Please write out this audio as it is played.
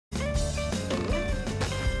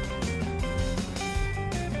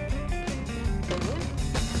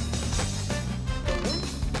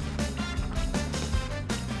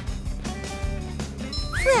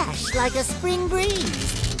Fresh like a spring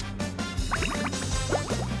breeze.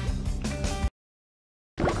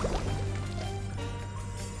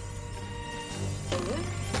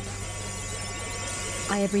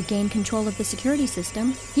 I have regained control of the security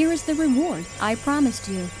system. Here is the reward I promised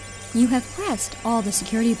you. You have pressed all the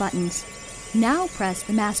security buttons. Now press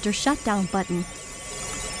the master shutdown button.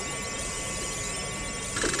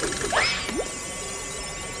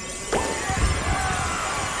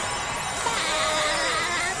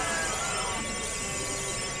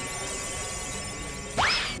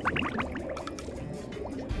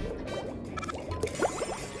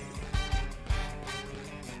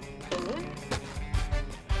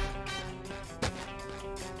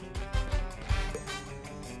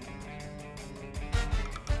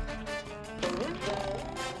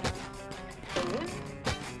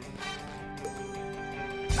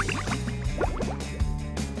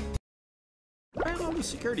 The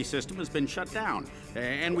security system has been shut down,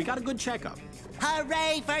 and we got a good checkup.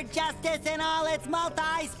 Hooray for justice in all its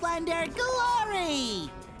multi-splendor glory!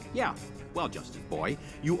 Yeah, well, Justice Boy,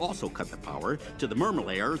 you also cut the power to the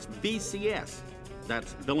Mermalair's VCS.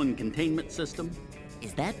 That's Villain Containment System.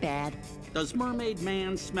 Is that bad? Does Mermaid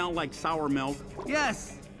Man smell like sour milk?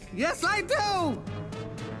 Yes! Yes, I do!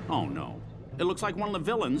 Oh, no. It looks like one of the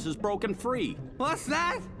villains is broken free. What's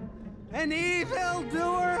that? An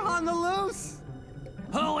evildoer on the loose?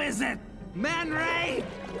 Who is it? Man Ray?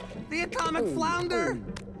 The atomic flounder?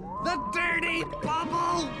 The dirty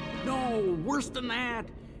bubble? No, worse than that.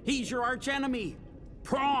 He's your archenemy,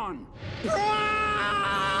 Prawn. Prawn!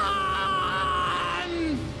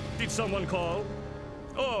 Did someone call?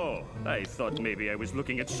 Oh, I thought maybe I was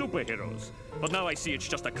looking at superheroes. But now I see it's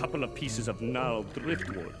just a couple of pieces of gnarled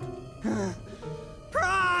driftwood.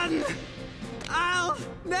 Prawn! I'll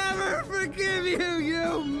never forgive you,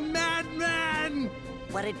 you madman!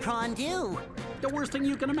 What did Prawn do? The worst thing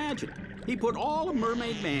you can imagine. He put all of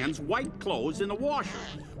Mermaid Man's white clothes in the washer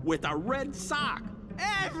with a red sock.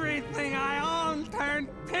 Everything I own turned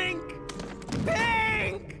pink!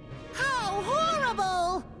 Pink! How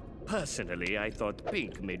horrible! Personally, I thought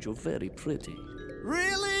pink made you very pretty.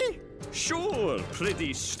 Really? Sure,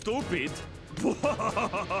 pretty stupid.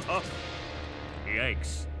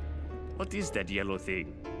 Yikes. What is that yellow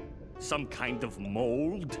thing? Some kind of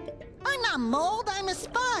mold? I'm not mold, I'm a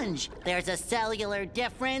sponge. There's a cellular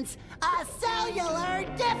difference. A cellular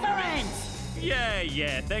difference!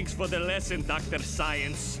 Yeah, thanks for the lesson, Dr.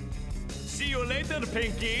 Science. See you later,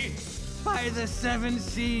 Pinky. By the seven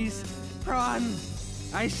seas, Prawn,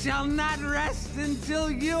 I shall not rest until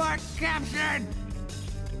you are captured.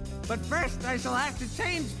 But first, I shall have to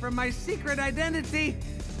change from my secret identity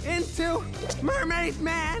into Mermaid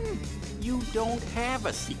Man. You don't have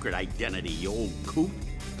a secret identity, you old coot.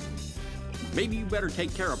 Maybe you better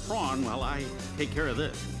take care of Prawn while I take care of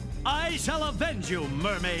this. I shall avenge you,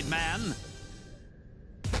 Mermaid Man.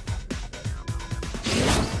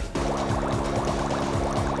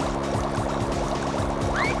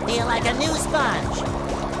 I feel like a new sponge.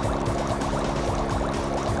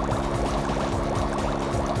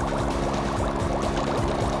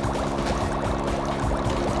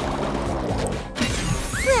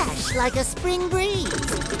 Fresh like a spring breeze.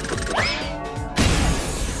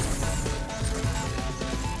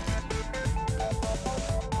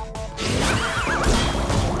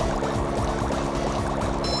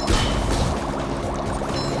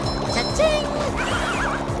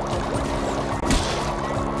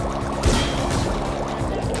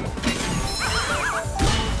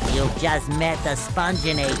 Just met the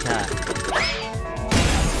Sponginator.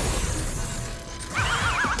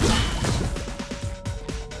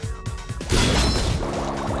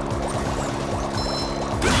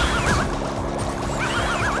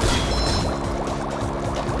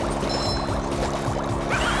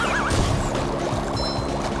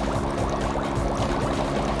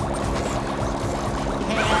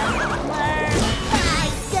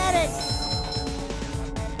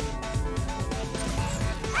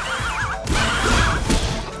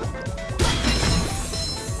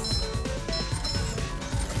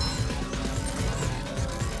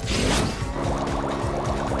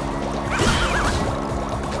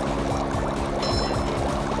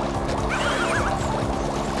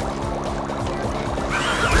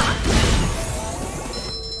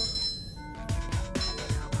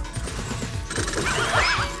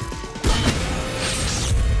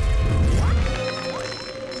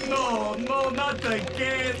 Not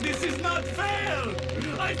again! This is not fair!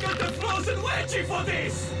 I got a frozen wedgie for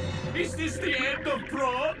this! Is this the end of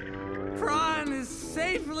Prawn? Prawn is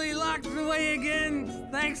safely locked away again,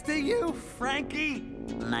 thanks to you, Frankie.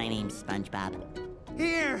 My name's Spongebob.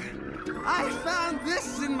 Here, I found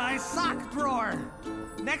this in my sock drawer,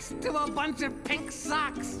 next to a bunch of pink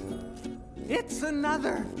socks. It's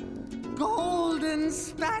another golden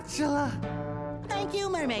spatula. Thank you,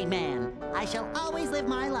 Mermaid Man. I shall always live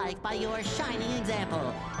my life by your shining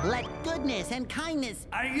example. Let goodness and kindness...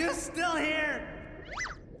 Are you still here?